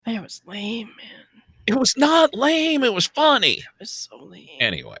It was lame, man. It was not lame. It was funny. It was so lame.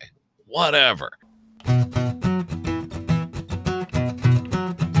 Anyway, whatever.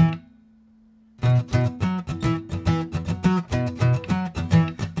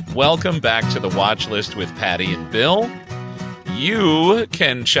 Welcome back to the Watch List with Pattie and Bill. You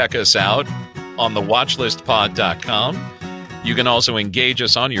can check us out on the watchlistpod.com. You can also engage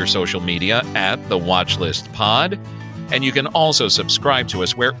us on your social media at the Watchlist Pod. And you can also subscribe to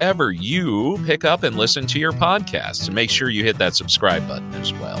us wherever you pick up and listen to your podcasts. And make sure you hit that subscribe button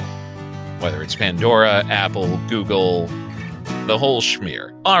as well. Whether it's Pandora, Apple, Google, the whole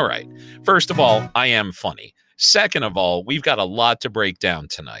schmear. All right. First of all, I am funny. Second of all, we've got a lot to break down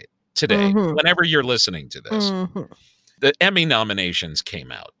today, whenever you're listening to this. The Emmy nominations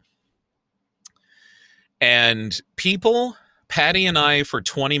came out. And people, Pattie and I, for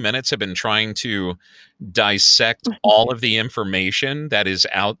 20 minutes have been trying to dissect all of the information that is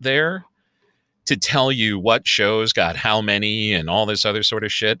out there to tell you what shows got how many and all this other sort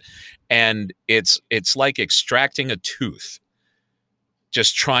of shit. And it's like extracting a tooth,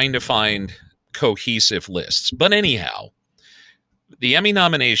 just trying to find cohesive lists. But anyhow, the Emmy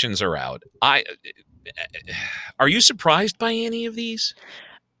nominations are out. Are you surprised by any of these?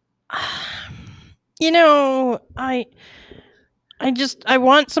 You know, I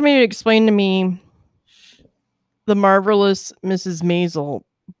want somebody to explain to me The Marvelous Mrs. Maisel.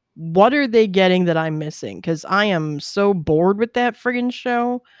 What are they getting that I'm missing? Because I am so bored with that friggin'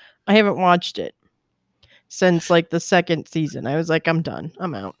 show. I haven't watched it since like the second season. I was like, I'm done.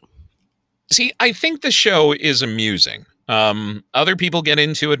 I'm out. See, I think the show is amusing. Other people get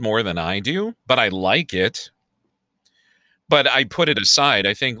into it more than I do, but I like it. But I put it aside.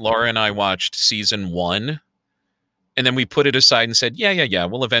 I think Laura and I watched season 1, and then we put it aside and said, yeah,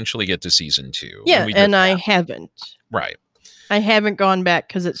 we'll eventually get to season 2. Yeah, and I haven't. Right. I haven't gone back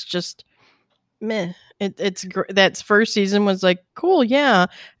because it's just meh. That first season was like, cool, yeah.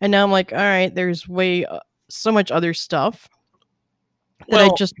 And now I'm like, all right, there's so much other stuff that I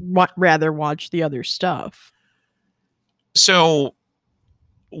just rather watch the other stuff. So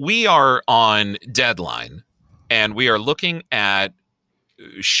we are on deadline, and we are looking at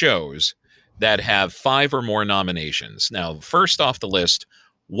shows that have 5 or more nominations. Now, first off the list,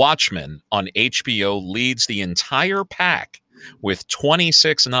 Watchmen on HBO leads the entire pack with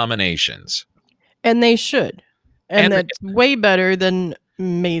 26 nominations. And they should. And that's way better than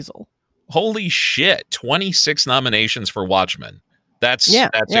Maisel. Holy shit, 26 nominations for Watchmen. That's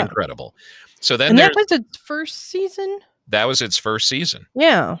incredible. So then that was its first season? That was its first season.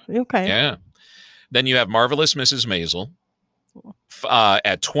 Yeah, okay. Yeah. Then you have Marvelous Mrs. Maisel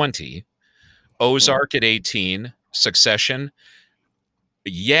at 20, Ozark at 18, Succession.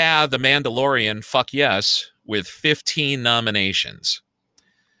 Yeah, The Mandalorian, fuck yes, with 15 nominations.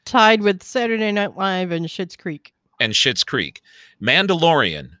 Tied with Saturday Night Live and Schitt's Creek.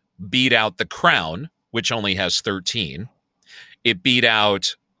 Mandalorian beat out The Crown, which only has 13. It beat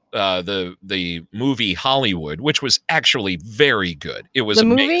out the movie Hollywood, which was actually very good. It was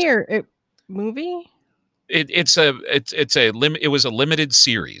amazing. Movie? It was a limited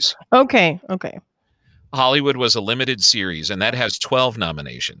series. Okay. Hollywood was a limited series, and that has 12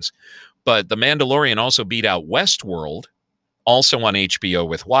 nominations. But The Mandalorian also beat out Westworld, also on HBO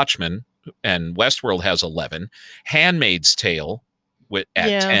with Watchmen, and Westworld has 11. Handmaid's Tale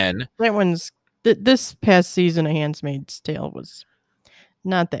at 10. That one's this past season of Handmaid's Tale was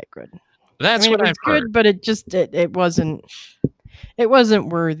not that good. That's what I've heard. Good, but it wasn't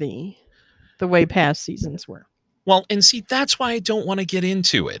worthy the way past seasons were. Well, and see, that's why I don't want to get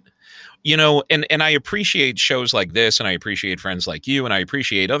into it. You know, and I appreciate shows like this, and I appreciate friends like you, and I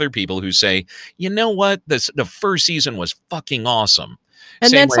appreciate other people who say, you know what, the first season was fucking awesome.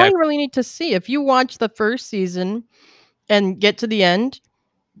 And that's all you really need to see. If you watch the first season and get to the end,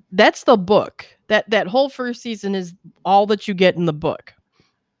 that's the book. That whole first season is all that you get in the book.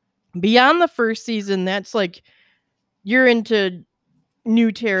 Beyond the first season, that's like you're into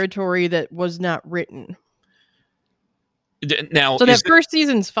new territory that was not written. Now, so that first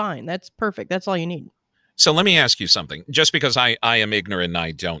season's fine. That's perfect. That's all you need. So let me ask you something. Just because I am ignorant and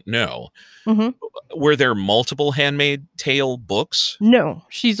I don't know, were there multiple Handmaid's Tale books? No,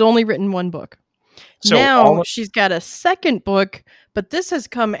 she's only written one book. So now she's got a second book, but this has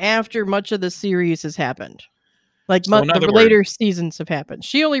come after much of the series has happened. Like the later seasons have happened.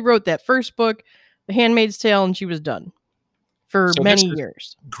 She only wrote that first book, The Handmaid's Tale, and she was done for many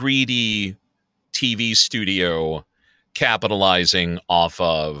years. Greedy TV studio capitalizing off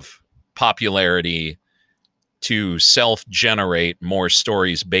of popularity to self-generate more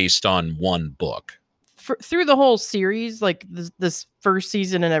stories based on one book. through the whole series, like this first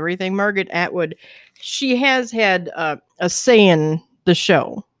season and everything, Margaret Atwood, she has had a say in the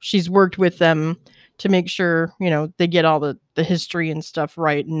show. She's worked with them to make sure, they get all the history and stuff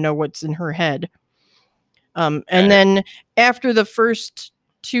right and know what's in her head. And then after the first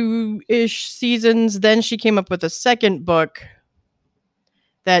 2-ish seasons, then she came up with a second book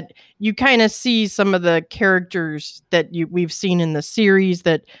that you kind of see some of the characters that we've seen in the series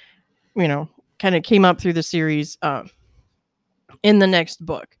that, kind of came up through the series in the next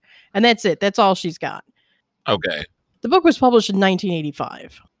book. And that's it. That's all she's got. Okay. The book was published in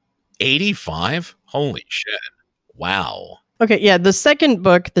 1985. 85? Holy shit. Wow. Okay, yeah. The second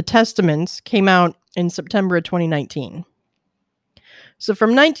book, The Testaments, came out in September of 2019. So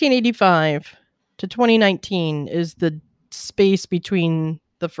from 1985 to 2019 is the space between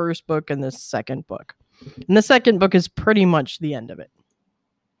the first book and the second book. And the second book is pretty much the end of it.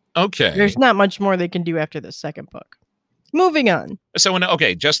 Okay. There's not much more they can do after the second book. Moving on. So,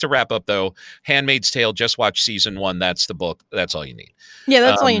 just to wrap up, though, Handmaid's Tale, just watch season 1. That's the book. That's all you need. Yeah,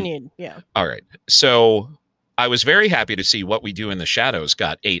 that's all you need. Yeah. All right. So I was very happy to see What We Do in the Shadows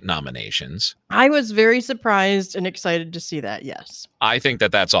got 8 nominations. I was very surprised and excited to see that, yes. I think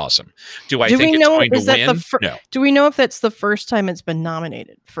that's awesome. Do I think it's going to win? No. Do we know if that's the first time it's been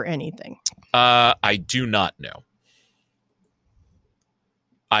nominated for anything? I do not know.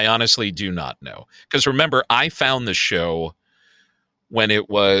 I honestly do not know. Because remember, I found the show when it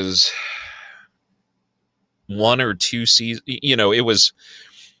was 1 or 2 seasons.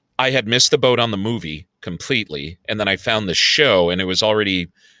 I had missed the boat on the movie completely. And then I found the show and it was already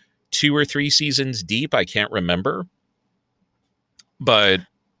 2 or 3 seasons deep. I can't remember. But.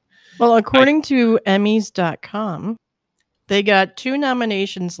 Well, according to Emmys.com, they got 2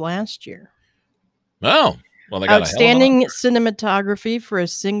 nominations last year. Oh. Well, they got outstanding cinematography for a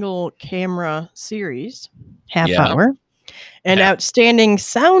single camera series, half hour, and outstanding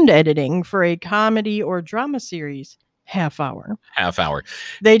sound editing for a comedy or drama series, half hour.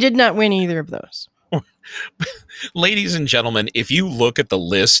 They did not win either of those. Ladies and gentlemen, if you look at the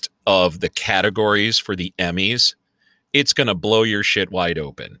list of the categories for the Emmys, it's going to blow your shit wide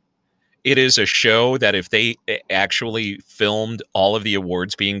open. It is a show that if they actually filmed all of the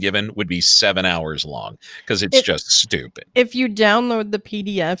awards being given would be 7 hours long because it's just stupid. If you download the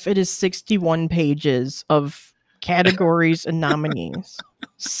PDF, it is 61 pages of categories and nominees.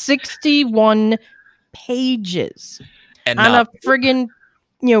 61 pages and on a friggin'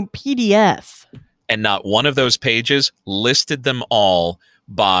 PDF. And not one of those pages listed them all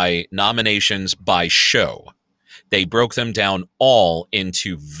by nominations by show. They broke them down all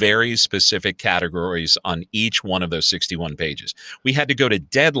into very specific categories on each one of those 61 pages. We had to go to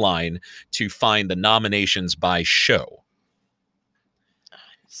Deadline to find the nominations by show.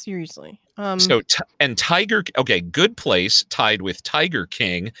 Seriously. Good Place tied with Tiger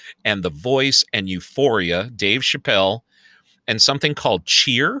King and The Voice and Euphoria, Dave Chappelle, and something called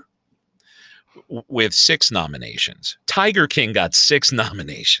Cheer with 6 nominations. Tiger King got 6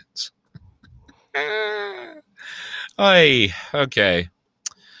 nominations. Okay.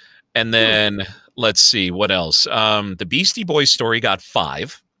 And then let's see what else. The Beastie Boys story got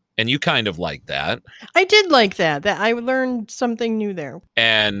 5, and you kind of like that. I did like that. That I learned something new there.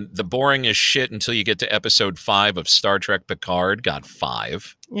 And The Boring as Shit Until You Get to Episode 5 of Star Trek Picard got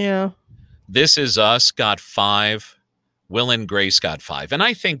 5. Yeah. This Is Us got 5. Will and Grace got 5. And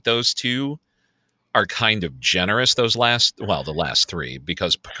I think those 2 are kind of generous, the last 3,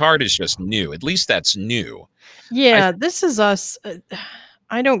 because Picard is just new. At least that's new. Yeah, This Is Us.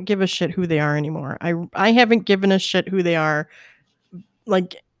 I don't give a shit who they are anymore. I haven't given a shit who they are.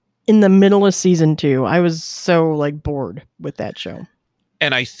 Like in the middle of season 2, I was so bored with that show.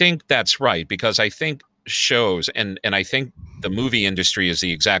 And I think that's right, because I think shows and I think the movie industry is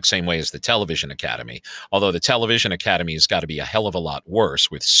the exact same way as the Television Academy. Although the Television Academy has got to be a hell of a lot worse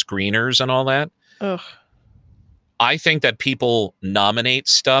with screeners and all that. Ugh. I think that people nominate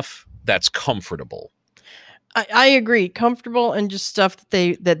stuff that's comfortable. I agree. Comfortable and just stuff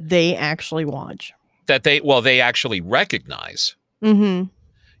that they actually watch. That they actually recognize.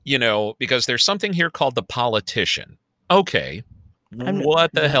 Mm-hmm. Because there's something here called The Politician. Okay.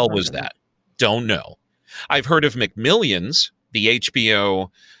 What the hell was that? Don't know. I've heard of McMillions, the HBO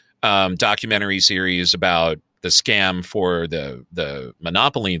documentary series about the scam for the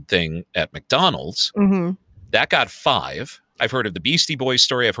Monopoly thing at McDonald's. Mm-hmm. That got 5. I've heard of the Beastie Boys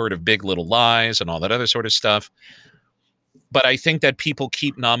story. I've heard of Big Little Lies and all that other sort of stuff. But I think that people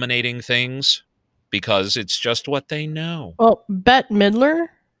keep nominating things because it's just what they know. Well, Bette Midler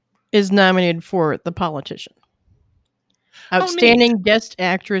is nominated for The Politician. Outstanding guest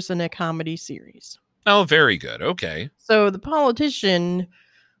actress in a comedy series. Oh, very good. Okay. So The Politician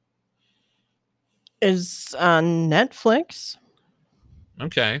is on Netflix.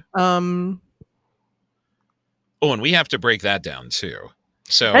 Okay. Um, Oh, and we have to break that down too.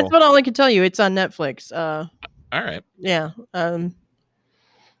 So, that's what all I can tell you. It's on Netflix. all right. Yeah. And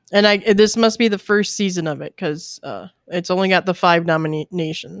this must be the first season of it because it's only got the 5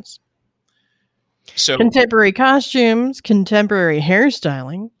 nominations. So, Contemporary costumes, contemporary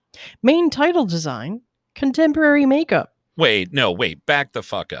hairstyling, main title design, contemporary makeup, wait, no, wait, back the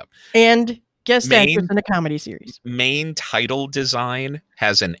fuck up. and guest actress Main in a comedy series. main title design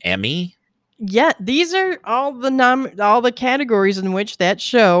has an Emmy. Yeah, these are all the categories in which that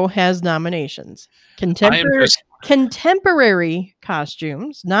show has nominations. I am just Contemporary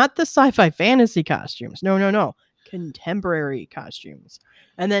costumes, not the sci-fi fantasy costumes. No, no, no. Contemporary costumes.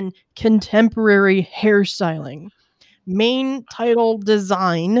 And then contemporary hairstyling. Main title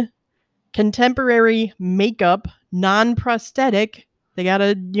design, contemporary makeup, non-prosthetic. They got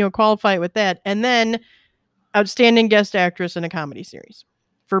to, qualify it with that. And then outstanding guest actress in a comedy series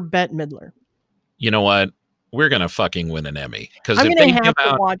for Bette Midler. you know what? We're gonna fucking win an Emmy because I'm if going they to give have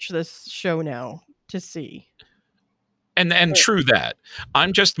to out watch this show now to see. and true that.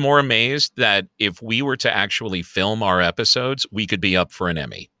 I'm just more amazed that if we were to actually film our episodes, we could be up for an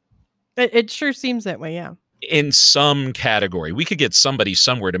Emmy. It sure seems that way, yeah. In some category, we could get somebody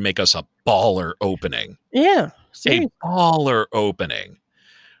somewhere to make us a baller opening. Yeah, A seriously. baller opening.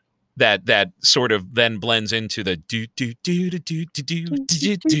 That sort of then blends into the do do do do do do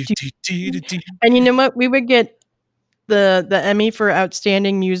do do do do do. And you know what? We would get the Emmy for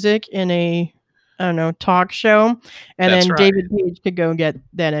outstanding music in a, I don't know, talk show, and That's then right. David Page could go get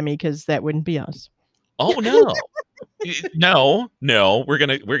that Emmy because that wouldn't be us. Oh no. No, we're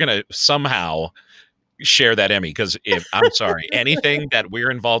gonna somehow share that Emmy because if I'm sorry, anything that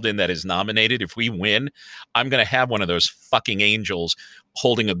we're involved in that is nominated, if we win, I'm gonna have one of those fucking angels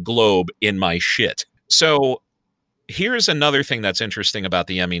holding a globe in my shit. So here's another thing that's interesting about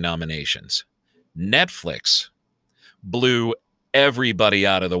the Emmy nominations. Netflix blew everybody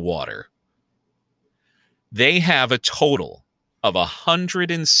out of the water. They have a total of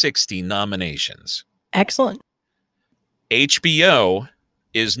 160 nominations. Excellent. HBO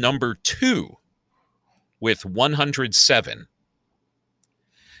is number 2 with 107.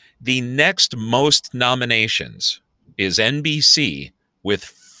 The next most nominations is NBC with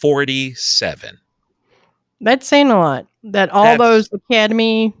 47. That's saying a lot. That all those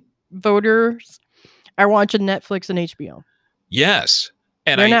Academy voters are watching Netflix and HBO. Yes.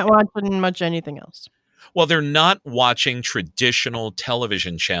 And They're not watching much anything else. well, they're not watching traditional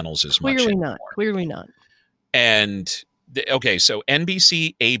television channels as much anymore. Clearly not. And okay, so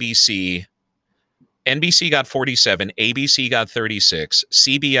NBC got 47, ABC got 36,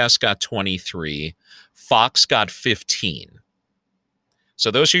 CBS got 23, Fox got 15. So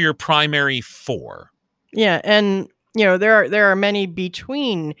those are your primary 4. Yeah, and there are many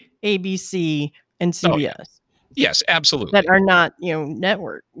between ABC and CBS. Oh, yeah. Yes, absolutely. That are not,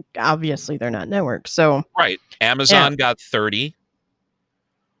 network. Obviously, they're not network. So right. Amazon got 30.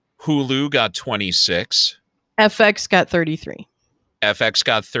 Hulu got 26. FX got 33. FX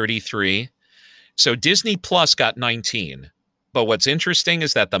got 33. So Disney Plus got 19. But what's interesting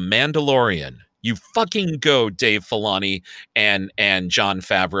is that The Mandalorian, you fucking go, Dave Filoni and Jon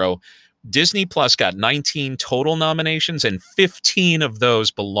Favreau. Disney Plus got 19 total nominations, and 15 of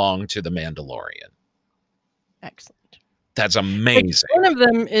those belong to The Mandalorian. Excellent. That's amazing. One of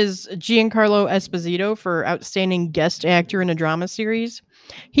them is Giancarlo Esposito for Outstanding Guest Actor in a Drama Series.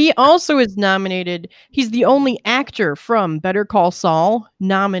 He also is nominated. He's the only actor from Better Call Saul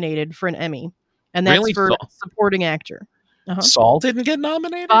nominated for an Emmy. And that's Really? for supporting actor. Saul didn't get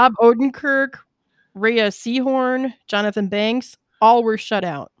nominated? Bob Odenkirk, Rhea Seehorn, Jonathan Banks, all were shut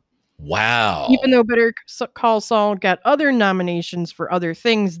out. Wow. Even though Better Call Saul got other nominations for other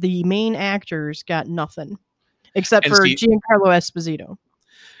things, the main actors got nothing. Except for Giancarlo Esposito.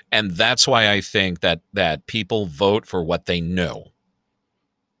 And that's why I think that people vote for what they know.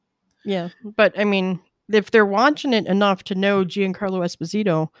 Yeah, but I mean, if they're watching it enough to know Giancarlo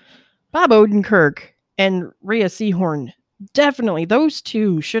Esposito, Bob Odenkirk, and Rhea Seehorn, definitely those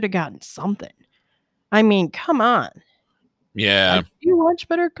two should have gotten something. I mean, come on. Yeah. Do you watch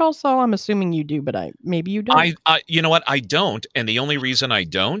Better Call Saul? I'm assuming you do, but maybe you don't. You know what? I don't, and the only reason I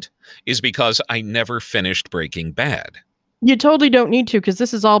don't is because I never finished Breaking Bad. You totally don't need to, because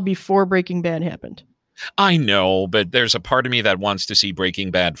this is all before Breaking Bad happened. I know, but there's a part of me that wants to see Breaking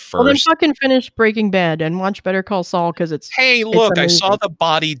Bad first. Well, then fucking finish Breaking Bad and watch Better Call Saul, because it's hey, look, I saw the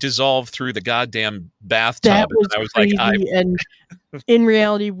body dissolve through the goddamn bathtub. That was and I was crazy, like, and in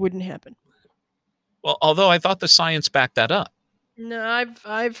reality, wouldn't happen. Well, although I thought the science backed that up. No,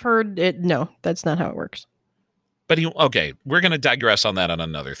 I've heard it. No, that's not how it works. But okay, we're going to digress on that on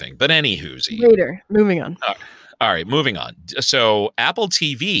another thing. But anywhoozy. Later, moving on. All right, moving on. So Apple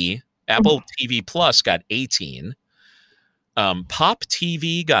TV Plus got 18. Pop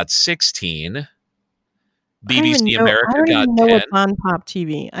TV got 16. BBC America got 10. I don't even know what's on Pop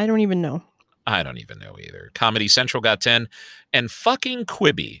TV. I don't even know. I don't even know either. Comedy Central got 10. And fucking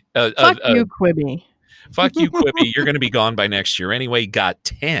Quibi. Fuck you, Quibi. Fuck you, Quibi. You're going to be gone by next year anyway. Got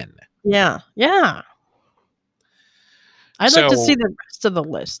 10. Yeah. I'd like to see the rest of the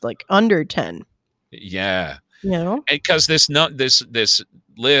list, like under 10. Yeah. You know? Because this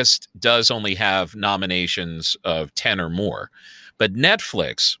list does only have nominations of 10 or more. But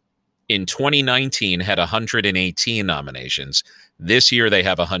Netflix in 2019 had 118 nominations. This year they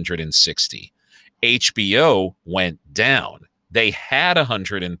have 160. HBO went down. They had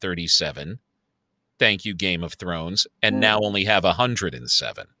 137. Thank you, Game of Thrones. And now only have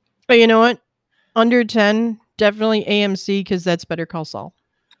 107. But you know what? Under 10, definitely AMC, because that's Better Call Saul.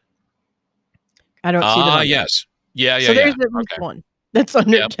 I don't see that. Yes. Yeah. So there's at least one that's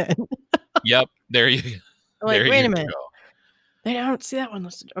under 10. Yep. There you go. Like, wait a minute. I don't see that one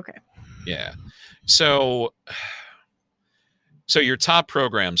listed. Okay. Yeah. So your top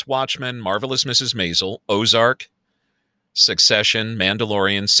programs: Watchmen, Marvelous Mrs. Maisel, Ozark, Succession,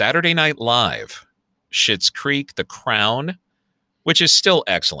 Mandalorian, Saturday Night Live, Schitt's Creek, The Crown, which is still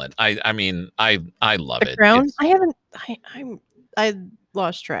excellent. I mean, I love it. The Crown? I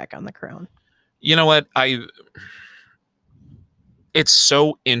lost track on The Crown. You know what? It's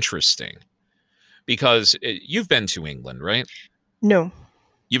so interesting because you've been to England, right? No.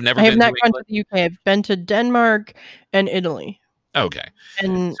 You've never I been to England? I have not gone to the UK. I've been to Denmark and Italy. Okay.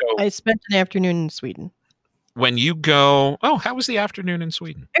 And I spent an afternoon in Sweden. When you go, how was the afternoon in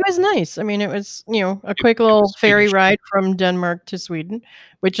Sweden? It was nice. I mean, it was, a quick little ferry ride from Denmark to Sweden,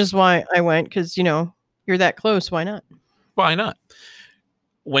 which is why I went, because, you're that close. Why not? Why not?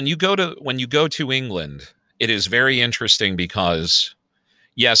 When you go to England, it is very interesting because,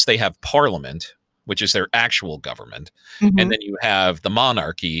 yes, they have Parliament, which is their actual government, and then you have the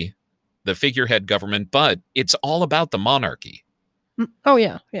monarchy, the figurehead government, but it's all about the monarchy. Oh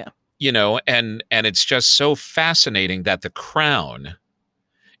yeah. And it's just so fascinating that the Crown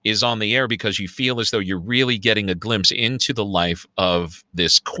is on the air because you feel as though you're really getting a glimpse into the life of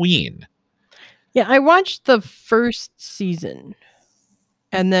this queen. Yeah, I watched the first season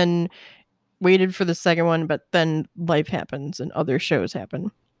and then waited for the second one, but then life happens and other shows happen.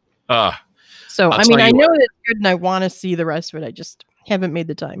 So, I mean, I know it's good and I want to see the rest of it. I just haven't made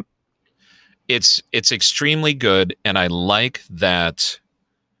the time. It's extremely good, and I like that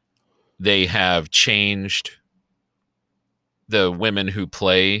they have changed the women who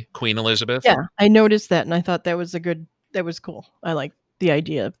play Queen Elizabeth. Yeah, I noticed that, and I thought that was cool. I like the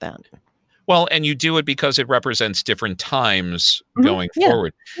idea of that. Well, and you do it because it represents different times going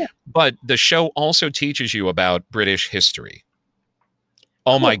forward. Yeah. But the show also teaches you about British history.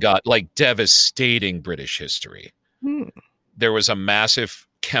 Oh my God, like devastating British history. There was a massive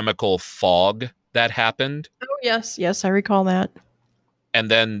chemical fog that happened. Oh, yes, I recall that. And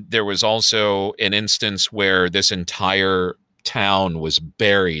then there was also an instance where this entire town was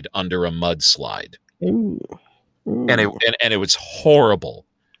buried under a mudslide. Ooh. And it was horrible.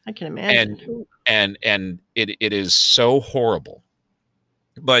 I can imagine. And it is so horrible.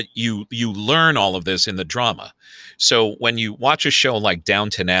 But you learn all of this in the drama. So when you watch a show like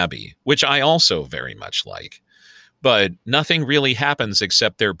Downton Abbey, which I also very much like, but nothing really happens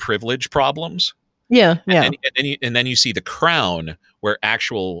except their privilege problems. Yeah. And then you see The Crown, where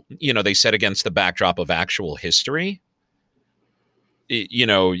they set against the backdrop of actual history.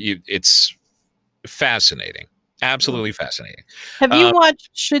 It's fascinating. Absolutely fascinating. Have you watched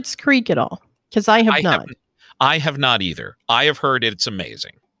Schitt's Creek at all? Because I have not. I have not either. I have heard it's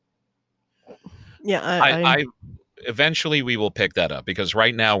amazing. Yeah. I eventually we will pick that up because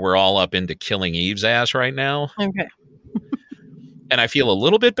right now we're all up into Killing Eve's ass right now. Okay. And I feel a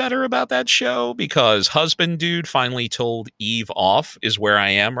little bit better about that show because Husband Dude finally told Eve off is where I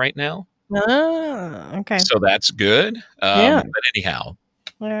am right now. Okay. So that's good. But anyhow.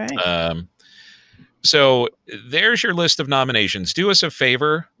 All right. So there's your list of nominations. Do us a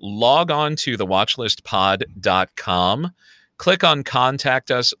favor, log on to thewatchlistpod.com, click on contact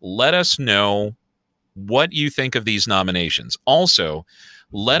us, let us know what you think of these nominations. Also,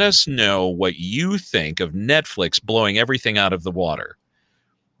 let us know what you think of Netflix blowing everything out of the water.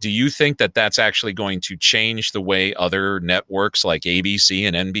 Do you think that that's actually going to change the way other networks like ABC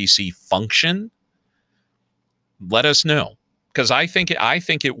and NBC function? Let us know, because I think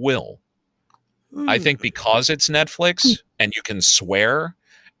it will. I think because it's Netflix and you can swear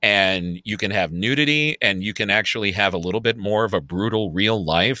and you can have nudity and you can actually have a little bit more of a brutal real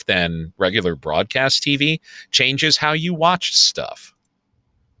life than regular broadcast TV, changes how you watch stuff.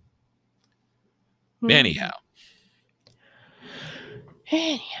 Anyhow.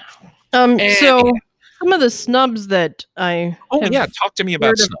 So some of the snubs that I talk to me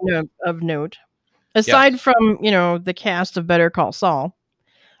about snubs. Of note, aside from the cast of Better Call Saul,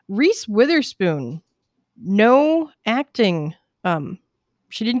 Reese Witherspoon, no acting.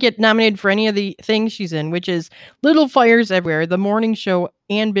 She didn't get nominated for any of the things she's in, which is Little Fires Everywhere, The Morning Show,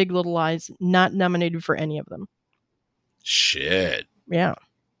 and Big Little Lies. Not nominated for any of them. Shit. Yeah.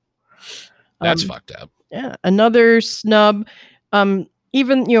 That's fucked up. Yeah. Another snub.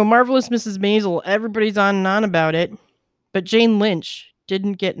 Even, Marvelous Mrs. Maisel, everybody's on and on about it, but Jane Lynch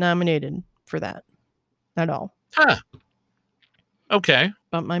didn't get nominated for that at all. Huh. Okay.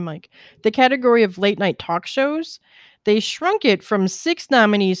 Bump my mic. The category of late night talk shows, they shrunk it from 6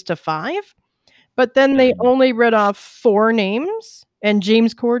 nominees to 5, but then they only read off 4 names, and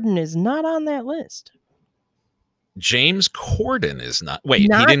James Corden is not on that list. James Corden is not. Wait, he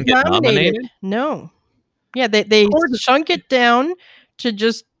didn't get nominated? No. Yeah, they shrunk it down to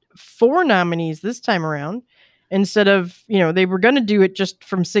just 4 nominees this time around, instead of, they were going to do it just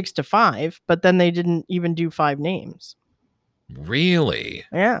from 6 to 5, but then they didn't even do 5 names. Really?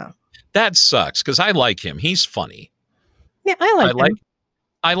 Yeah. That sucks, because I like him. He's funny. Yeah, I like him.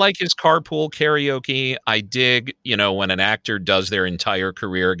 I like his carpool karaoke. I dig, when an actor does their entire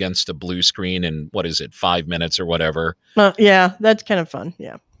career against a blue screen in, 5 minutes or whatever. Yeah, that's kind of fun.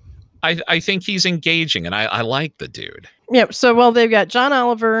 Yeah. I think he's engaging, and I like the dude. Yeah, so, they've got John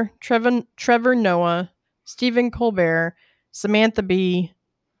Oliver, Trevor Noah, Stephen Colbert, Samantha Bee,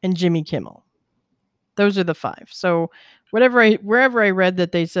 and Jimmy Kimmel. Those are the 5. So wherever I read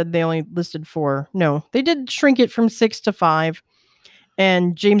that they said they only listed 4, no, they did shrink it from 6 to 5,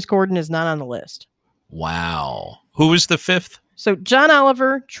 and James Corden is not on the list. Wow. Who was the 5th? So John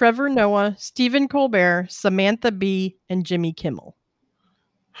Oliver, Trevor Noah, Stephen Colbert, Samantha Bee, and Jimmy Kimmel.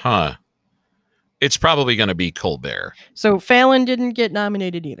 Huh. It's probably going to be Colbert. So Fallon didn't get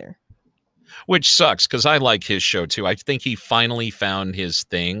nominated either. Which sucks, because I like his show too. I think he finally found his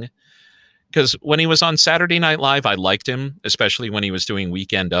thing. Because when he was on Saturday Night Live, I liked him, especially when he was doing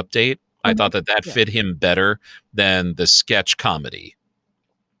Weekend Update. I thought that fit him better than the sketch comedy.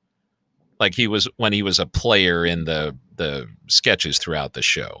 Like when he was a player in the sketches throughout the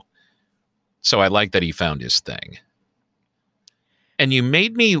show. So I like that he found his thing. And you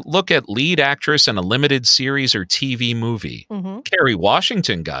made me look at lead actress in a limited series or TV movie. Kerry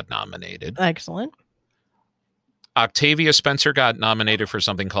Washington got nominated. Excellent. Octavia Spencer got nominated for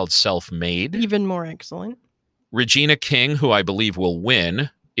something called Self-Made. Even more excellent. Regina King, who I believe will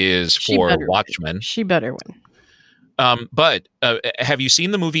win, is for Watchmen. She better win. But have you seen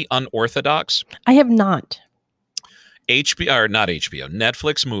the movie Unorthodox? I have not.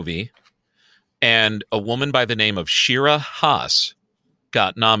 Netflix movie. And a woman by the name of Shira Haas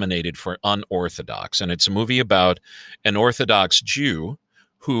got nominated for Unorthodox. And it's a movie about an Orthodox Jew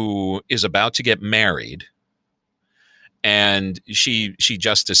who is about to get married. And she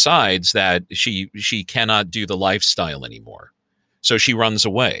just decides that she cannot do the lifestyle anymore. So she runs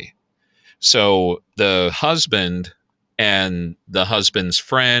away. So the husband and the husband's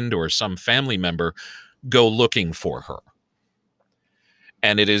friend or some family member go looking for her.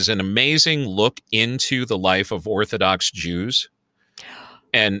 And it is an amazing look into the life of Orthodox Jews.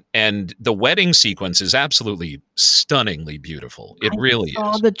 And the wedding sequence is absolutely stunningly beautiful. It really is.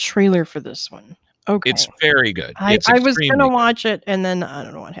 I saw the trailer for this one. Okay. It's very good. I was going to watch it, and then I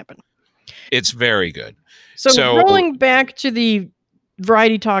don't know what happened. It's very good. So rolling back to the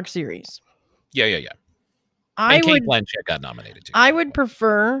Variety Talk series. Yeah. And Kate Blanchett got nominated too. I would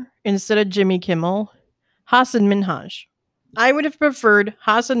prefer, instead of Jimmy Kimmel, Hasan Minhaj. I would have preferred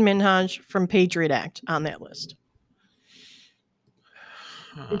Hasan Minhaj from Patriot Act on that list.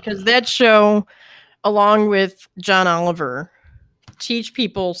 Because that show, along with John Oliver, teach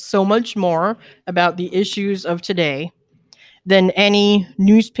people so much more about the issues of today than any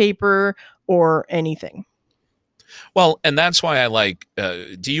newspaper or anything. Well, and that's why I like.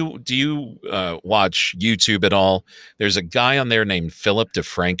 Do you watch YouTube at all? There's a guy on there named Philip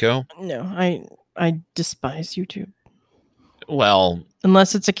DeFranco. No, I despise YouTube. Well,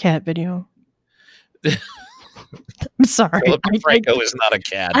 unless it's a cat video. I'm sorry. Philip DeFranco is not a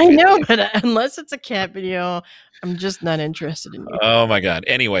cat. I know, but unless it's a cat video, I'm just not interested in you. Oh my God.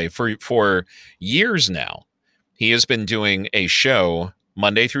 Anyway, for years now, he has been doing a show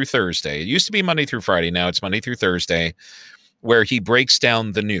Monday through Thursday. It used to be Monday through Friday. Now it's Monday through Thursday, where he breaks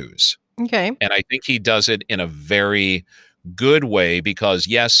down the news. Okay. And I think he does it in a very good way because,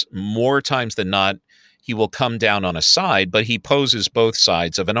 yes, more times than not, he will come down on a side, but he poses both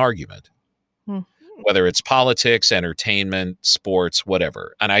sides of an argument, Mhm. whether it's politics, entertainment, sports,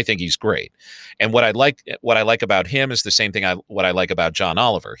 whatever. And I think he's great. And what I like about him is the same thing what I like about John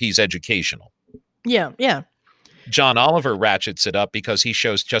Oliver. He's educational. Yeah, yeah. John Oliver ratchets it up because he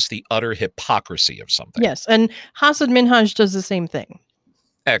shows just the utter hypocrisy of something. Yes, and Hasan Minhaj does the same thing.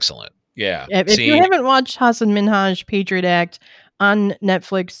 Excellent. Yeah. If you haven't watched Hasan Minhaj Patriot Act on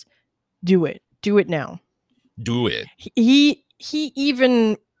Netflix, do it. Do it now. Do it. He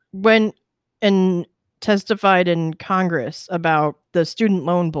even went and testified in Congress about the student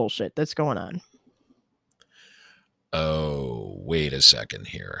loan bullshit that's going on. Oh, wait a second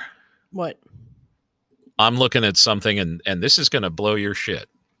here. What? I'm looking at something, and this is going to blow your shit.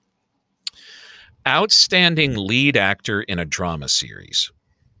 Outstanding lead actor in a drama series.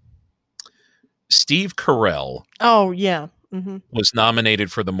 Steve Carell. Oh, yeah. Was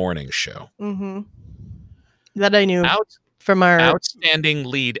nominated for The Morning Show. That I knew from our outstanding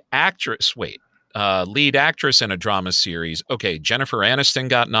lead actress. Wait, lead actress in a drama series. Okay, Jennifer Aniston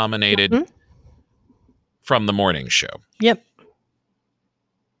got nominated from The Morning Show. Yep.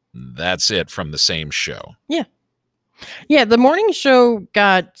 That's it from the same show. Yeah. Yeah, The Morning Show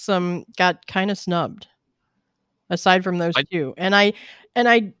got kind of snubbed aside from those two. And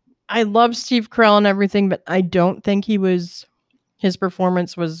I love Steve Carell and everything, but I don't think his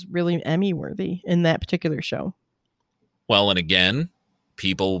performance was really Emmy worthy in that particular show. Well, and again,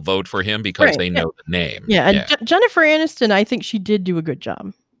 people vote for him because they know the name. Yeah, and Jennifer Aniston, I think she did do a good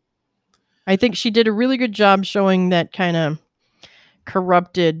job. I think she did a really good job showing that kind of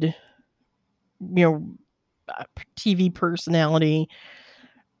corrupted, TV personality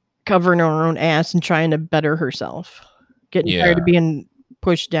covering her own ass and trying to better herself, getting tired of being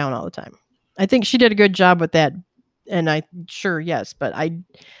pushed down all the time. I think she did a good job with that, and yes, but I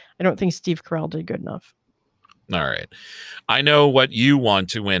don't think Steve Carell did good enough. All right. I know what you want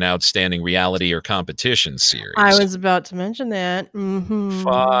to win outstanding reality or competition series. I was about to mention that.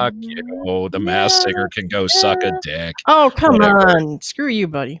 Fuck you. The Masked Singer can go suck a dick. Oh, come on. Screw you,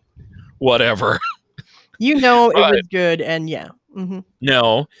 buddy. Whatever. You know it was good, and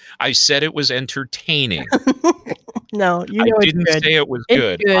No, I said it was entertaining. No, I didn't say it was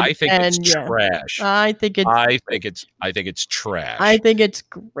good. I think it's trash. I think it's trash. I think it's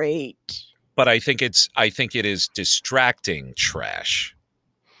great. But I think it is distracting trash.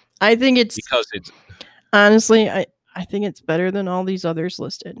 I think it's because it's honestly, I think it's better than all these others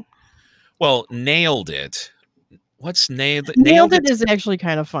listed. Well, Nailed It. What's Nailed It? Nailed It is actually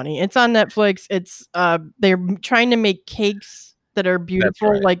kind of funny. It's on Netflix. It's they're trying to make cakes that are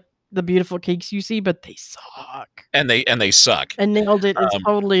beautiful, like the beautiful cakes you see, but they suck. And they suck. And Nailed It is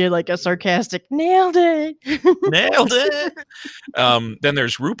totally like a sarcastic nailed it. Nailed it. Then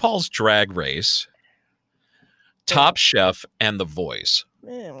there's RuPaul's Drag Race, Top Chef, and The Voice.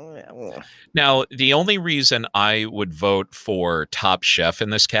 Now, the only reason I would vote for Top Chef in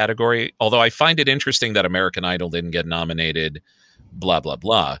this category, although I find it interesting that American Idol didn't get nominated, blah, blah,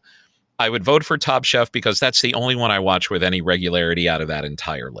 blah, I would vote for Top Chef because that's the only one I watch with any regularity out of that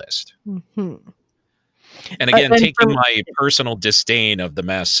entire list. And again, taking my personal disdain of The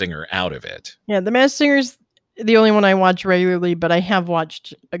Masked Singer out of it. Yeah, The Masked Singer's the only one I watch regularly, but I have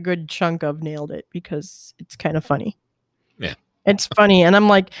watched a good chunk of Nailed It because it's kind of funny. Yeah. It's funny. And I'm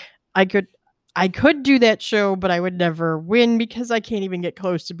like, I could do that show, but I would never win because I can't even get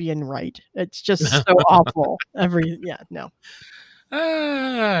close to being right. It's just so awful.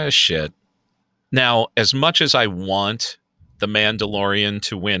 Shit. Now, as much as I want The Mandalorian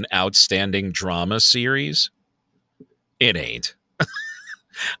to win Outstanding Drama Series, it ain't.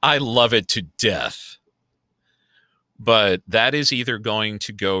 I love it to death. But that is either going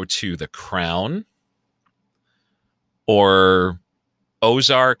to go to The Crown or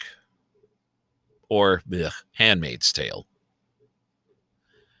Ozark or Handmaid's Tale.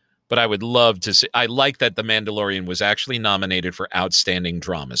 But I would love to see. I like that The Mandalorian was actually nominated for Outstanding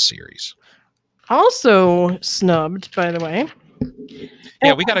Drama Series. Also snubbed, by the way.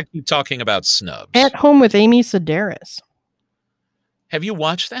 Yeah, we got to keep talking about snubs. At Home with Amy Sedaris. Have you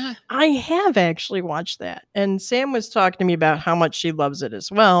watched that? I have actually watched that. And Sam was talking to me about how much she loves it as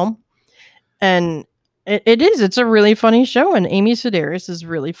well. And it's a really funny show. And Amy Sedaris is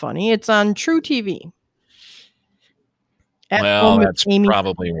really funny. It's on True TV. That's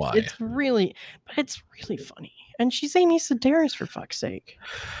probably why. It's really funny. And she's Amy Sedaris, for fuck's sake.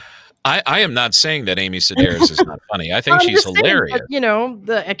 I am not saying that Amy Sedaris is not funny. I think she's hilarious. But,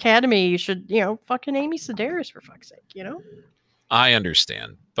 the Academy should, fucking Amy Sedaris, for fuck's sake, I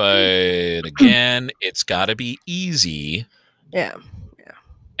understand. But again, it's got to be easy. Yeah.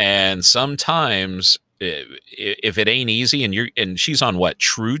 And sometimes if it ain't easy and she's on what,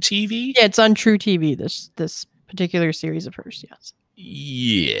 True TV? Yeah, it's on True TV, this particular series of hers, yes.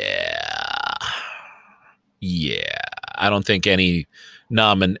 Yeah. Yeah. I don't think any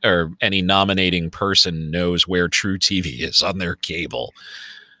nominating person knows where True TV is on their cable.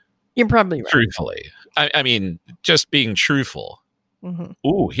 You're probably right. Truthfully. I mean, just being truthful. Mm-hmm.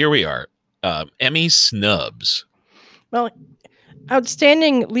 Ooh, here we are. Emmy snubs. Well,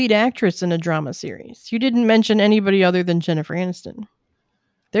 outstanding lead actress in a drama series. You didn't mention anybody other than Jennifer Aniston.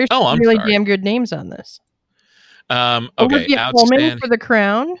 There's I'm really sorry. damn good names on this. Okay, Olivia Colman for The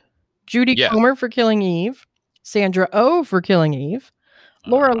Crown, Judy Yeah. Comer for Killing Eve, Sandra Oh for Killing Eve,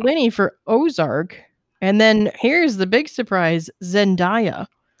 Laura Linney for Ozark, and then here's the big surprise: Zendaya.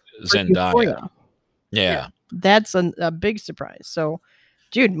 Zendaya. Yeah. That's a big surprise. So,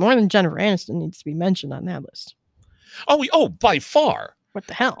 dude, more than Jennifer Aniston needs to be mentioned on that list. Oh, by far. What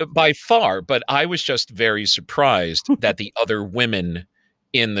the hell? By far, but I was just very surprised that the other women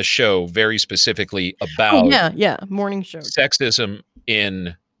in the show, very specifically about morning show sexism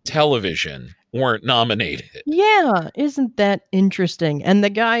in television, weren't nominated. Yeah, isn't that interesting? And the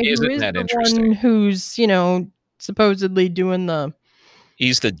guy who is the one who's, supposedly doing the...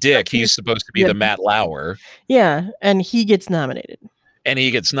 He's the dick. He's supposed to be the Matt Lauer. Yeah, and he gets nominated.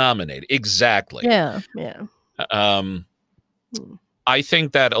 Exactly. Yeah. I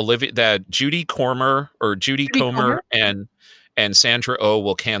think that Judy Comer and Sandra Oh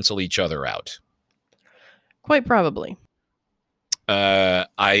will cancel each other out. Quite probably.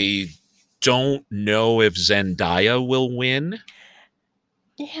 I don't know if Zendaya will win.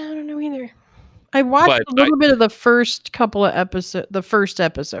 Yeah, I don't know either. I watched a little bit of the first couple of episodes. The first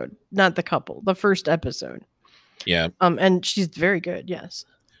episode, not the couple. The first episode. Yeah. And she's very good. Yes.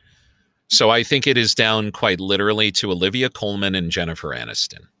 So I think it is down quite literally to Olivia Colman and Jennifer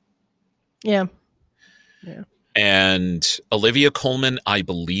Aniston. Yeah. And Olivia Colman, I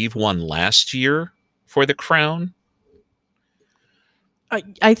believe, won last year for The Crown.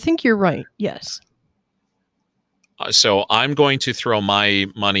 I think you're right. Yes. So I'm going to throw my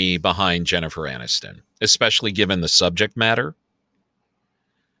money behind Jennifer Aniston, especially given the subject matter.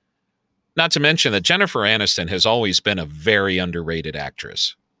 Not to mention that Jennifer Aniston has always been a very underrated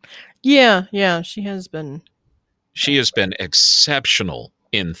actress. Yeah, she has been. She has been exceptional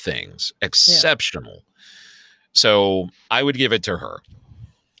in things. Exceptional. Yeah. So I would give it to her.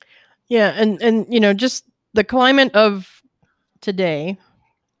 Yeah, and just the climate of today.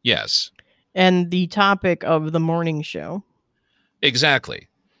 Yes. And the topic of the morning show. Exactly.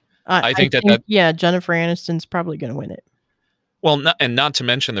 I think Jennifer Aniston's probably going to win it. Well, not to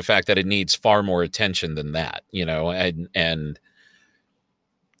mention the fact that it needs far more attention than that, and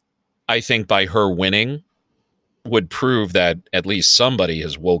I think by her winning would prove that at least somebody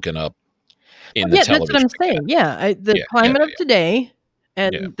has woken up in the television. That's what I'm saying. Yeah, the climate of today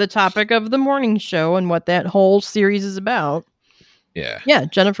and the topic of the morning show and what that whole series is about. Yeah,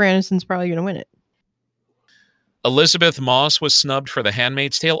 Jennifer Aniston's probably going to win it. Elizabeth Moss was snubbed for The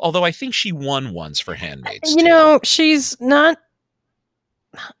Handmaid's Tale, although I think she won once for Handmaid's Tale. She's not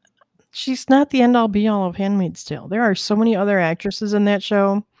the end-all be-all of Handmaid's Tale. There are so many other actresses in that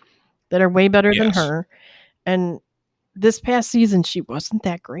show that are way better than her. And this past season, she wasn't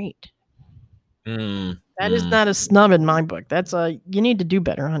that great. That is not a snub in my book. That's you need to do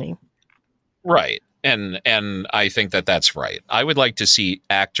better, honey. Right. And I think that that's right. I would like to see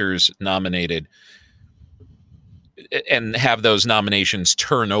actors nominated and have those nominations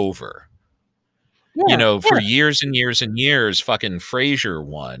turn over. For years and years and years, fucking Frasier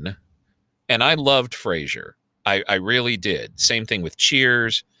won. And I loved Frasier. I really did. Same thing with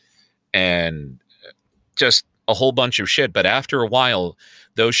Cheers and just a whole bunch of shit. But after a while,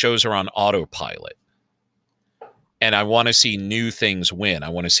 those shows are on autopilot. And I want to see new things win. I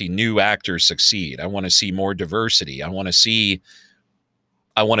want to see new actors succeed. I want to see more diversity. I want to see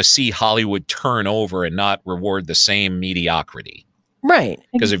Hollywood turn over and not reward the same mediocrity. Right.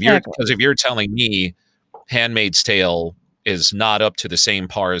 Because if you're telling me Handmaid's Tale is not up to the same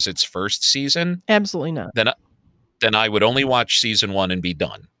par as its first season, absolutely not. Then I would only watch season 1 and be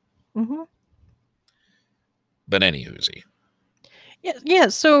done. Mm-hmm. But anywhoosie. Yeah.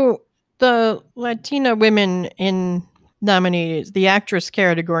 So the Latina women in nominated, the actress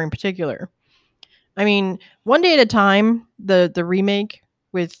category in particular. I mean, One Day at a Time, the remake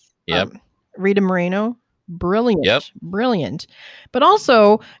with Rita Moreno, brilliant. But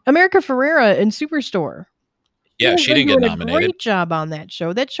also America Ferrera in Superstore. Yeah, she didn't get nominated. Great job on that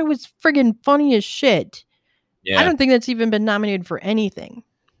show. That show was friggin' funny as shit. Yeah. I don't think that's even been nominated for anything.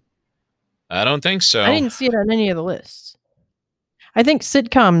 I don't think so. I didn't see it on any of the lists. I think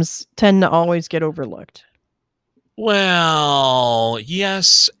sitcoms tend to always get overlooked. Well,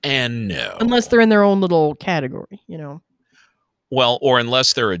 yes and no. Unless they're in their own little category, you know. Well, or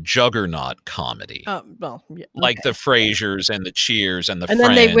unless they're a juggernaut comedy. Well, yeah, Like okay. the Frasers and the Cheers and the And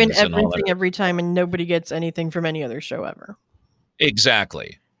Friends then they win and all everything that. every time, and nobody gets anything from any other show ever.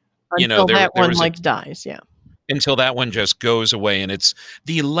 Exactly. Until there that one was like dies, yeah. until that one just goes away, and it's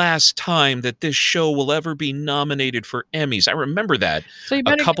the last time that this show will ever be nominated for Emmys. I remember that So you a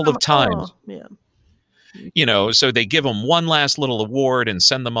better couple give of times. yeah. So they give them one last little award and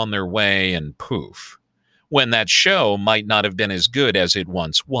send them on their way, and poof. When that show might not have been as good as it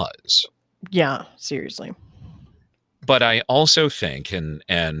once was. Yeah, seriously. But I also think,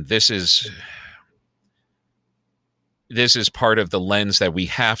 and this is part of the lens that we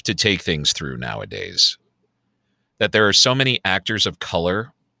have to take things through nowadays, that there are so many actors of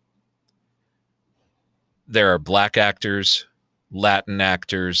color. There are Black actors, Latin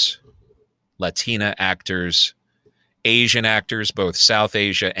actors, Latina actors, Asian actors, both South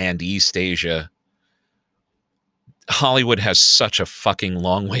Asia and East Asia. Hollywood has such a fucking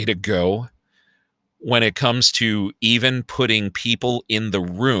long way to go when it comes to even putting people in the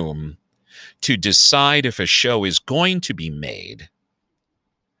room to decide if a show is going to be made,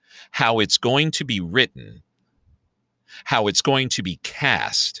 how it's going to be written, how it's going to be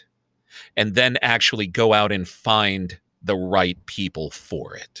cast, and then actually go out and find the right people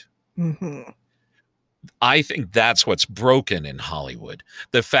for it. Mm-hmm. I think that's what's broken in Hollywood.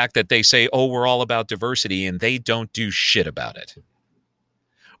 The fact that they say, oh, we're all about diversity, and they don't do shit about it.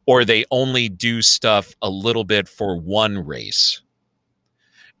 Or they only do stuff a little bit for one race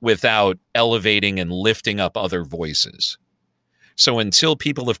without elevating and lifting up other voices. So until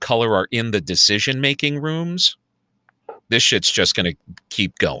people of color are in the decision-making rooms, this shit's just going to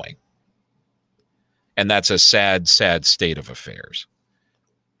keep going. And that's a sad, sad state of affairs.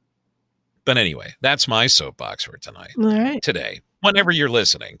 But anyway, that's my soapbox for tonight. All right. Today, whenever you're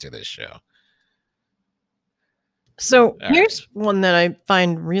listening to this show. So here's one that I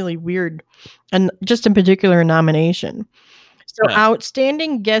find really weird, and just in particular nomination. So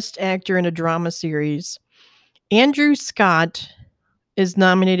outstanding guest actor in a drama series, Andrew Scott is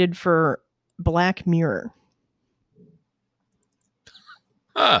nominated for Black Mirror.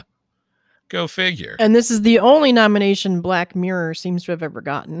 Go figure. And this is the only nomination Black Mirror seems to have ever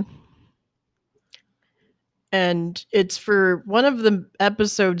gotten. And it's for one of the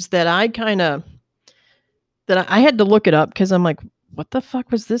episodes that I had to look it up because I'm like, what the fuck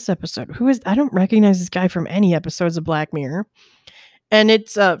was this episode? I don't recognize this guy from any episodes of Black Mirror. And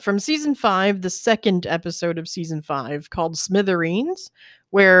it's from season 5, the second episode of season 5, called Smithereens,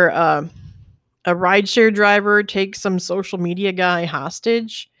 where a rideshare driver takes some social media guy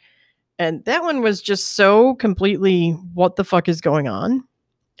hostage. And that one was just so completely, what the fuck is going on?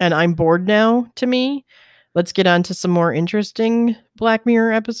 And I'm bored now, to me. Let's get on to some more interesting Black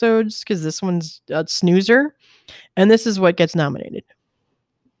Mirror episodes, because this one's a snoozer. And this is what gets nominated.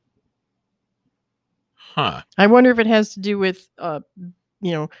 Huh. I wonder if it has to do with, the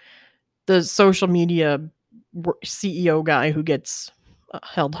social media CEO guy who gets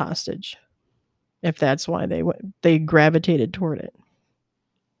held hostage. If that's why they gravitated toward it.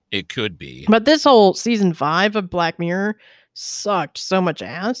 It could be. But this whole season 5 of Black Mirror sucked so much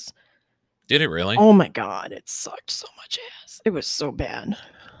ass. Did it really? Oh my God, it sucked so much ass. It was so bad.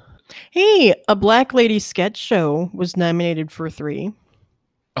 Hey, a Black Lady sketch show was nominated for 3.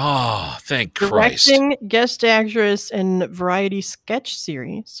 Oh, thank Christ. Directing, guest actress, and variety sketch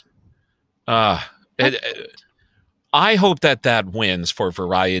series. I hope that wins for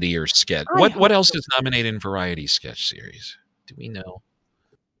variety or sketch. What else is nominated in variety sketch series? Do we know?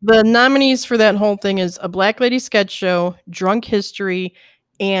 The nominees for that whole thing is a Black Lady sketch show, Drunk History,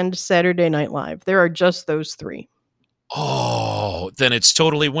 and Saturday Night Live. There are just those 3. Oh, then it's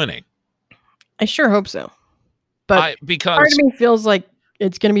totally winning. I sure hope so. But because part of me feels like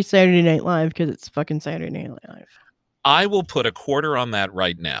it's going to be Saturday Night Live because it's fucking Saturday Night Live. I will put a quarter on that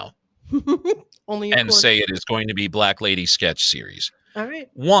right now. Only and say it is going to be Black Lady sketch series. All right.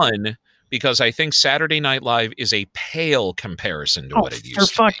 One, because I think Saturday Night Live is a pale comparison to what it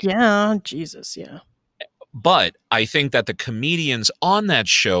used to be. Yeah. Jesus, yeah. But I think that the comedians on that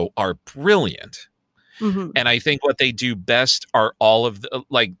show are brilliant. Mm-hmm. And I think what they do best are all of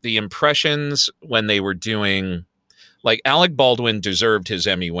the impressions when they were doing, like Alec Baldwin deserved his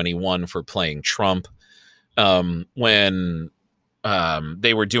Emmy when he won for playing Trump. When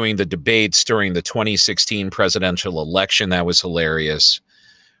they were doing the debates during the 2016 presidential election, that was hilarious.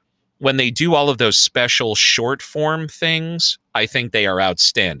 when they do all of those special short form things, I think they are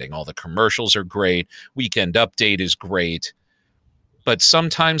outstanding. All the commercials are great. Weekend Update is great. But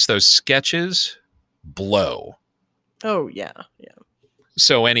sometimes those sketches blow. Oh, yeah. Yeah.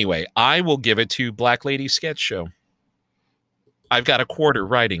 So anyway, I will give it to Black Lady Sketch Show. I've got a quarter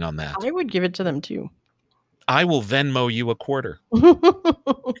writing on that. I would give it to them too. I will Venmo you a quarter.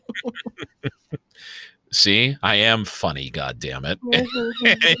 See, I am funny, goddammit.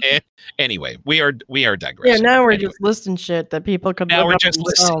 Anyway, we are digressing. Yeah, now we're Anyway. just listing shit that people could Now look we're up just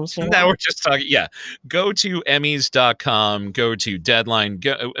themselves. listening. Now we're just talking. Yeah. Go to Emmys.com. Go to Deadline.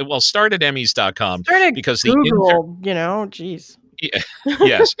 Start at Emmys.com. Start at because Google, geez.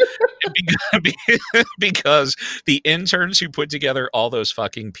 Yes. Because the interns who put together all those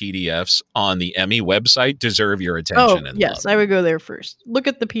fucking PDFs on the Emmy website deserve your attention. Oh, yes, I would go there first. Look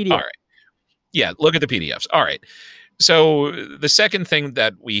at the PDF. All right. Yeah, look at the PDFs. All right. So the second thing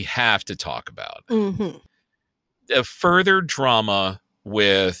that we have to talk about, a further drama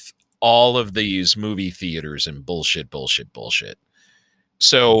with all of these movie theaters and bullshit.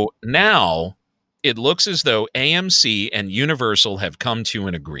 So now it looks as though AMC and Universal have come to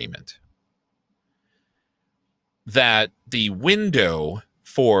an agreement that the window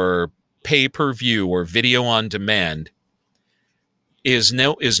for pay-per-view or video on demand is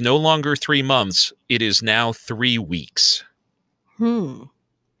no longer 3 months. It is now 3 weeks. 3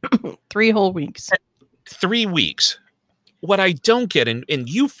 whole weeks. 3 weeks. What I don't get, and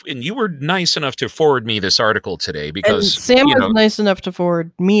you were nice enough to forward me this article today because and Sam was nice enough to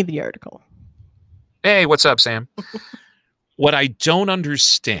forward me the article. Hey, what's up, Sam? What I don't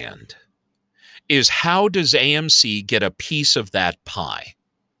understand is how does AMC get a piece of that pie?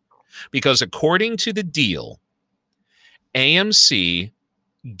 Because according to the deal, AMC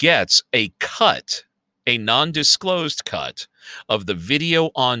gets a cut, a non-disclosed cut of the video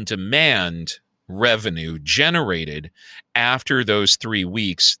on demand revenue generated after those 3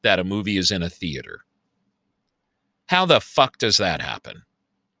 weeks that a movie is in a theater. How the fuck does that happen?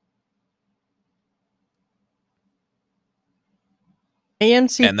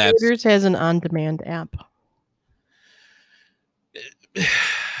 AMC Theaters has an on-demand app.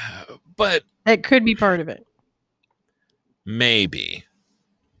 But that could be part of it. Maybe,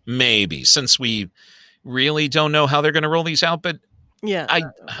 since we really don't know how they're going to roll these out. But yeah,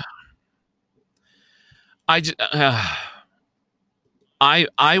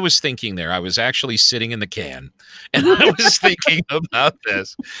 I was thinking there. I was actually sitting in the can, and I was thinking about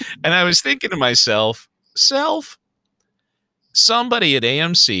this, and I was thinking to myself, somebody at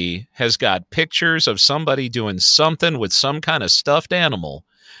AMC has got pictures of somebody doing something with some kind of stuffed animal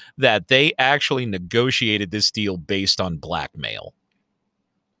that they actually negotiated this deal based on blackmail.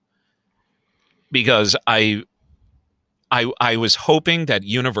 Because I was hoping that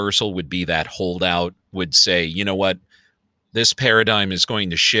Universal would be that holdout, would say, you know what, this paradigm is going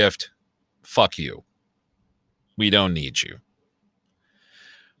to shift. Fuck you. We don't need you.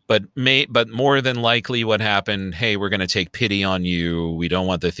 But more than likely what happened, hey, we're going to take pity on you. We don't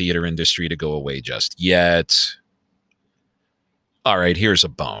want the theater industry to go away just yet. All right, here's a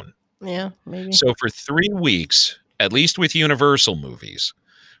bone. Yeah, maybe. So for 3 weeks, at least with Universal movies,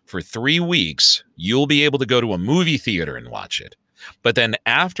 for 3 weeks, you'll be able to go to a movie theater and watch it. But then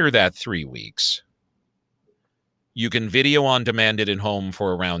after that 3 weeks, you can video on demand it at home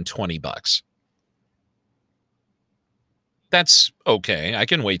for around $20. That's okay. I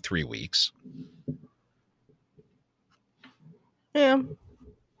can wait 3 weeks. Yeah.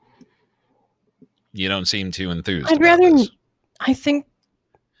 You don't seem too enthused. I'd rather. I think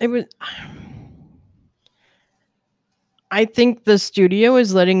it was. I think the studio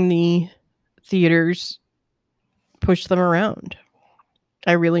is letting the theaters push them around.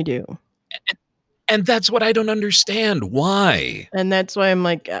 I really do. And that's what I don't understand. Why? And that's why I'm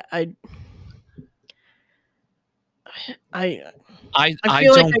like, I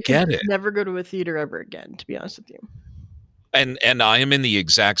feel don't like I get could it. Never go to a theater ever again, to be honest with you. And I am in the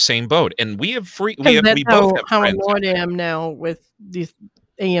exact same boat. And we have we both have how annoyed I am now with these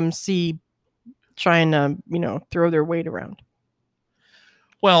AMC trying to, throw their weight around.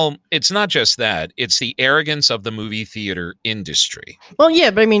 Well, it's not just that. It's the arrogance of the movie theater industry. Well, yeah,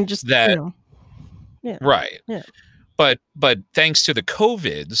 but I mean, just that, yeah, right. Yeah. But thanks to the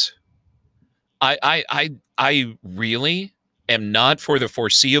COVIDs, I really am not for the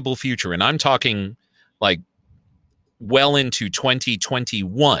foreseeable future, and I'm talking like well into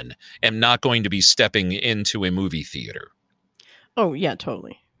 2021, am not going to be stepping into a movie theater. Oh, yeah,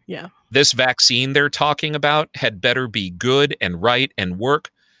 totally. Yeah. This vaccine they're talking about had better be good and right and work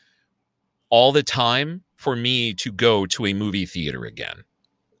all the time for me to go to a movie theater again.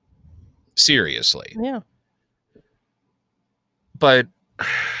 Seriously. Yeah. But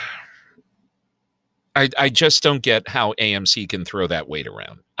I just don't get how AMC can throw that weight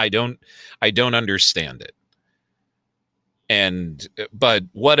around. I don't understand it. But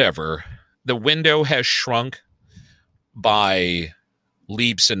whatever. The window has shrunk by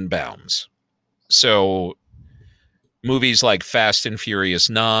leaps and bounds. So movies like Fast and Furious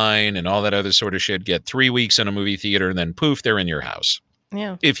 9 and all that other sort of shit get 3 weeks in a movie theater and then poof, they're in your house.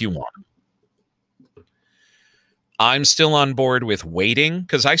 Yeah. If you want. I'm still on board with waiting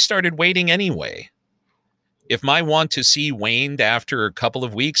because I started waiting anyway. If my want to see waned after a couple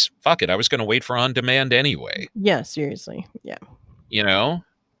of weeks, fuck it. I was going to wait for on demand anyway. Yeah, seriously. Yeah. You know?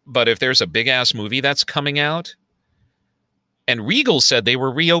 But if there's a big ass movie that's coming out, and Regal said they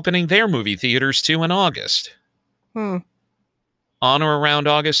were reopening their movie theaters too in August. On or around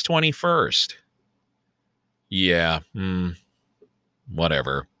August 21st. Yeah.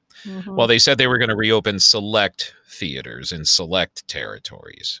 Whatever. Mm-hmm. Well, they said they were going to reopen select theaters in select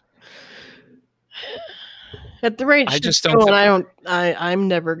territories. At the rate I just don't. I'm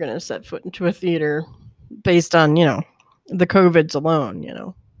never going to set foot into a theater based on, the COVIDs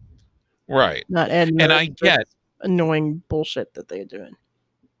alone, Right. Not adding. And I get annoying bullshit that they're doing.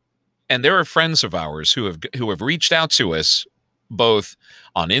 And there are friends of ours who have reached out to us both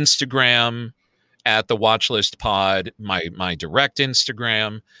on Instagram at the Watchlist Pod, my direct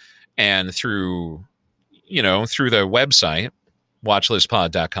Instagram, and through the website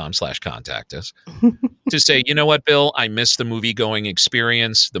watchlistpod.com/contact us to say, you know what, Bill, I miss the movie-going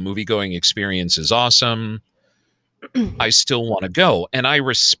experience. The movie-going experience is awesome. I still want to go. And I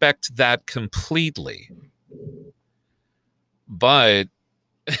respect that completely. But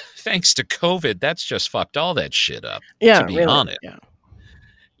thanks to COVID, that's just fucked all that shit up, to be honest. Yeah.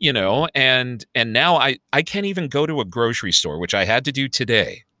 And now I can't even go to a grocery store, which I had to do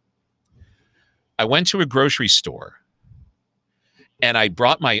today. I went to a grocery store and I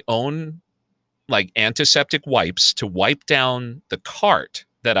brought my own antiseptic wipes to wipe down the cart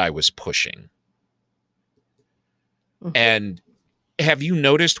that I was pushing. Mm-hmm. And have you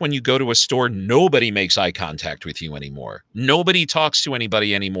noticed when you go to a store, nobody makes eye contact with you anymore? Nobody talks to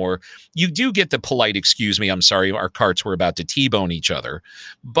anybody anymore. You do get the polite, excuse me, I'm sorry, our carts were about to T-bone each other.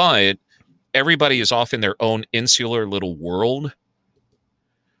 But everybody is off in their own insular little world.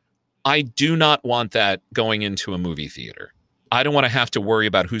 I do not want that going into a movie theater. I don't want to have to worry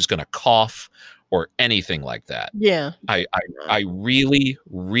about who's going to cough or anything like that. Yeah. I really,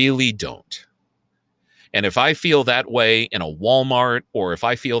 really don't. And if I feel that way in a Walmart, or if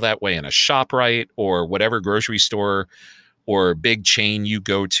I feel that way in a ShopRite, or whatever grocery store or big chain you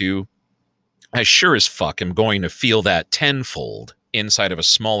go to, I sure as fuck am going to feel that tenfold inside of a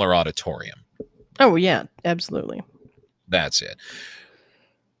smaller auditorium. Oh, yeah, absolutely. That's it.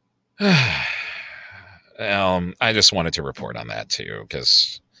 I just wanted to report on that too,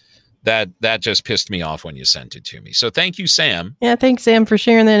 because that just pissed me off when you sent it to me. So thank you, Sam. Yeah, thanks, Sam, for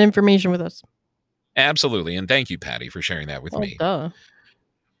sharing that information with us. Absolutely. And thank you, Patty, for sharing that with me. Duh.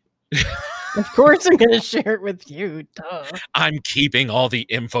 Of course I'm going to share it with you. Duh. I'm keeping all the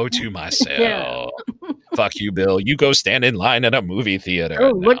info to myself. Yeah. Fuck you, Bill. You go stand in line at a movie theater.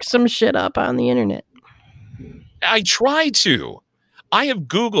 Oh, look some shit up on the internet. I try to. I have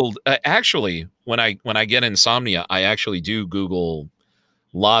Googled, actually, when I get insomnia, I actually do Google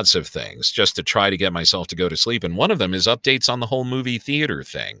lots of things just to try to get myself to go to sleep. And one of them is updates on the whole movie theater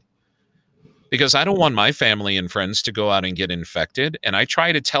thing. Because I don't want my family and friends to go out and get infected. And I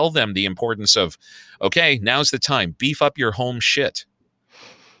try to tell them the importance of, okay, now's the time. Beef up your home shit.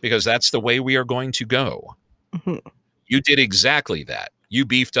 Because that's the way we are going to go. Mm-hmm. You did exactly that. You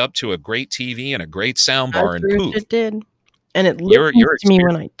beefed up to a great TV and a great soundbar, and poof. It did. And it listens to me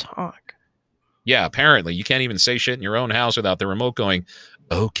when I talk. Yeah, apparently. You can't even say shit in your own house without the remote going,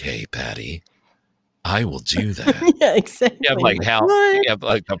 okay, Patty, I will do that. Yeah, exactly. You have like Hal, you have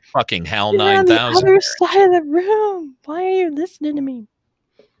like a fucking Hal 9000. On the other side of the room. Why are you listening to me?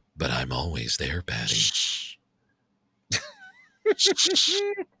 But I'm always there, Patty. Shh.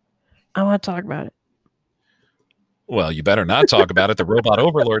 I want to talk about it. Well, you better not talk about it. The robot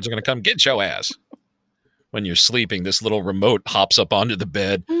overlords are going to come get your ass. When you're sleeping, this little remote hops up onto the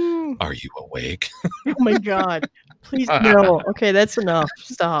bed. Are you awake? Oh my God. Please no. Okay, that's enough.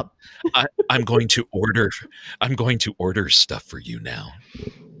 Stop. I'm going to order stuff for you now.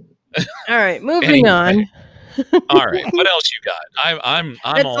 All right, moving on. All right, what else you got? I'm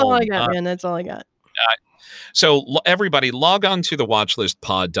That's all I got, man. That's all I got. So everybody log on to the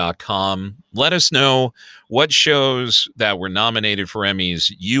watchlistpod.com. Let us know what shows that were nominated for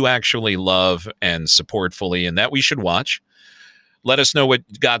Emmys you actually love and support fully and that we should watch. Let us know what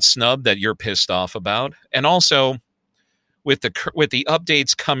got snubbed that you're pissed off about. And also, with the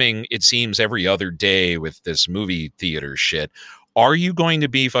updates coming, it seems every other day with this movie theater shit, are you going to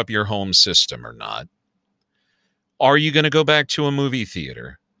beef up your home system or not? Are you going to go back to a movie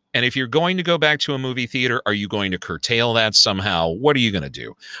theater? And if you're going to go back to a movie theater, are you going to curtail that somehow? What are you going to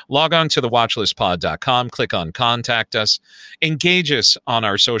do? Log on to thewatchlistpod.com, click on Contact Us, engage us on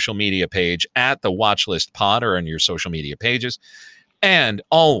our social media page at the Watchlist Pod or on your social media pages, and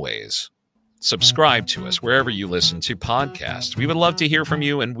always subscribe to us wherever you listen to podcasts. We would love to hear from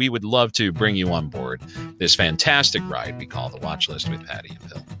you, and we would love to bring you on board this fantastic ride we call the Watchlist with Pattie and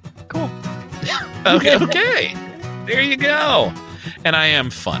Bill. Cool. Okay. There you go. And I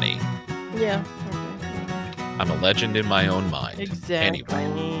am funny. Yeah. I'm a legend in my own mind. Exactly.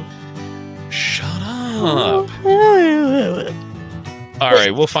 Anyway, shut up. All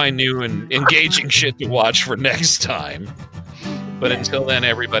right, we'll find new and engaging shit to watch for next time. But until then,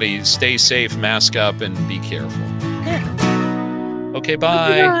 everybody stay safe, mask up, and be careful. Yeah. Okay,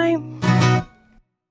 bye. Bye.